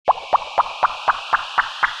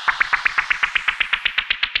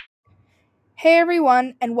Hey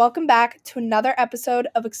everyone, and welcome back to another episode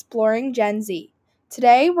of Exploring Gen Z.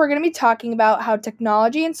 Today, we're going to be talking about how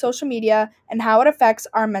technology and social media and how it affects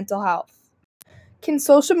our mental health. Can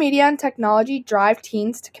social media and technology drive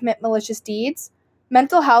teens to commit malicious deeds?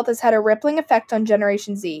 Mental health has had a rippling effect on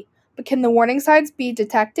Generation Z, but can the warning signs be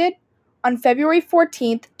detected? On February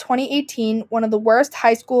 14th, 2018, one of the worst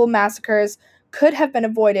high school massacres could have been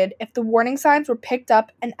avoided if the warning signs were picked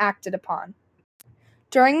up and acted upon.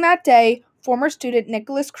 During that day, former student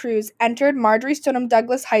Nicholas Cruz entered Marjory Stoneman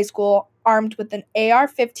Douglas High School armed with an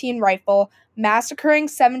AR-15 rifle, massacring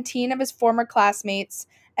 17 of his former classmates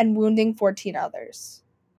and wounding 14 others.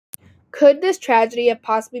 Could this tragedy have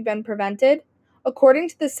possibly been prevented? According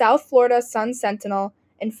to the South Florida Sun-Sentinel,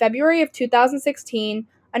 in February of 2016,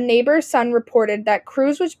 a neighbor's son reported that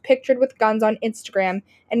Cruz was pictured with guns on Instagram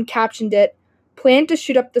and captioned it, "Planned to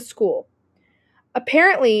shoot up the school."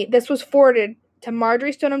 Apparently, this was forwarded to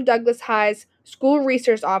Marjory Stoneman Douglas High's school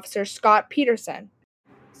resource officer, Scott Peterson.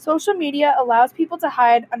 Social media allows people to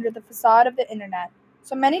hide under the facade of the internet,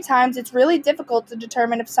 so many times it's really difficult to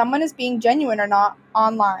determine if someone is being genuine or not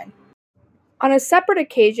online. On a separate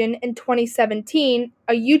occasion in 2017,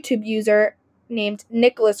 a YouTube user named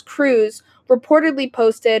Nicholas Cruz reportedly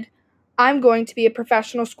posted, "I'm going to be a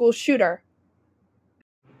professional school shooter."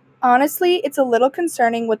 Honestly, it's a little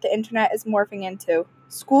concerning what the internet is morphing into.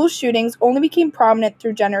 School shootings only became prominent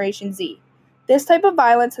through Generation Z. This type of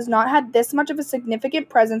violence has not had this much of a significant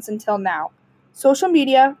presence until now. Social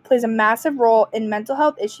media plays a massive role in mental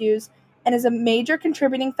health issues and is a major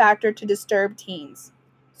contributing factor to disturbed teens.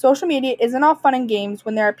 Social media isn't all fun and games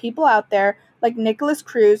when there are people out there like Nicholas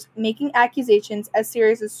Cruz making accusations as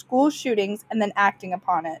serious as school shootings and then acting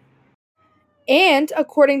upon it. And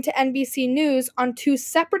according to NBC News, on two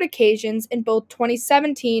separate occasions in both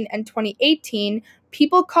 2017 and 2018,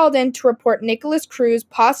 people called in to report Nicholas Cruz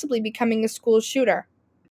possibly becoming a school shooter.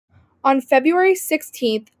 On February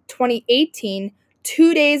 16th, 2018,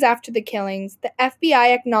 2 days after the killings, the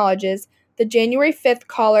FBI acknowledges the January 5th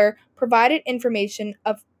caller provided information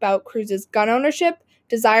about Cruz's gun ownership,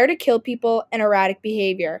 desire to kill people, and erratic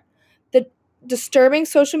behavior. The disturbing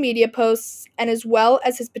social media posts, and as well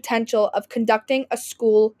as his potential of conducting a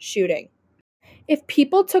school shooting. If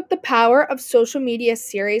people took the power of social media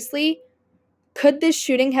seriously, could this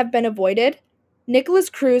shooting have been avoided? Nicholas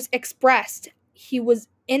Cruz expressed he was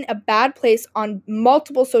in a bad place on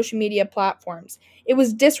multiple social media platforms. It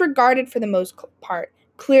was disregarded for the most part.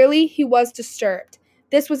 Clearly, he was disturbed.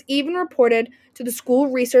 This was even reported to the school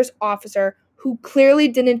resource officer, who clearly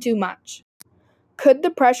didn't do much. Could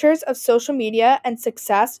the pressures of social media and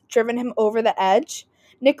success driven him over the edge?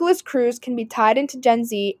 Nicholas Cruz can be tied into Gen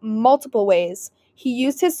Z multiple ways. He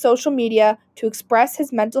used his social media to express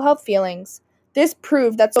his mental health feelings. This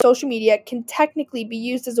proved that social media can technically be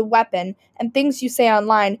used as a weapon, and things you say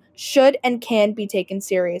online should and can be taken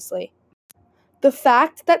seriously. The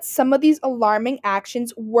fact that some of these alarming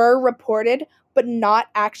actions were reported but not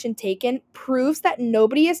action taken proves that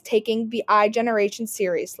nobody is taking the iGeneration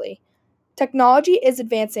seriously. Technology is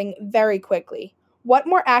advancing very quickly. What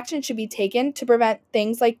more action should be taken to prevent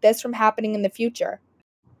things like this from happening in the future?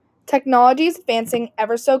 Technology is advancing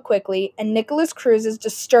ever so quickly, and Nicholas Cruz's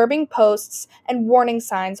disturbing posts and warning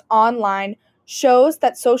signs online shows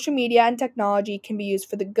that social media and technology can be used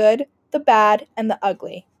for the good, the bad, and the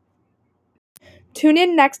ugly. Tune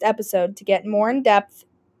in next episode to get more in depth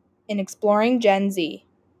in exploring Gen Z.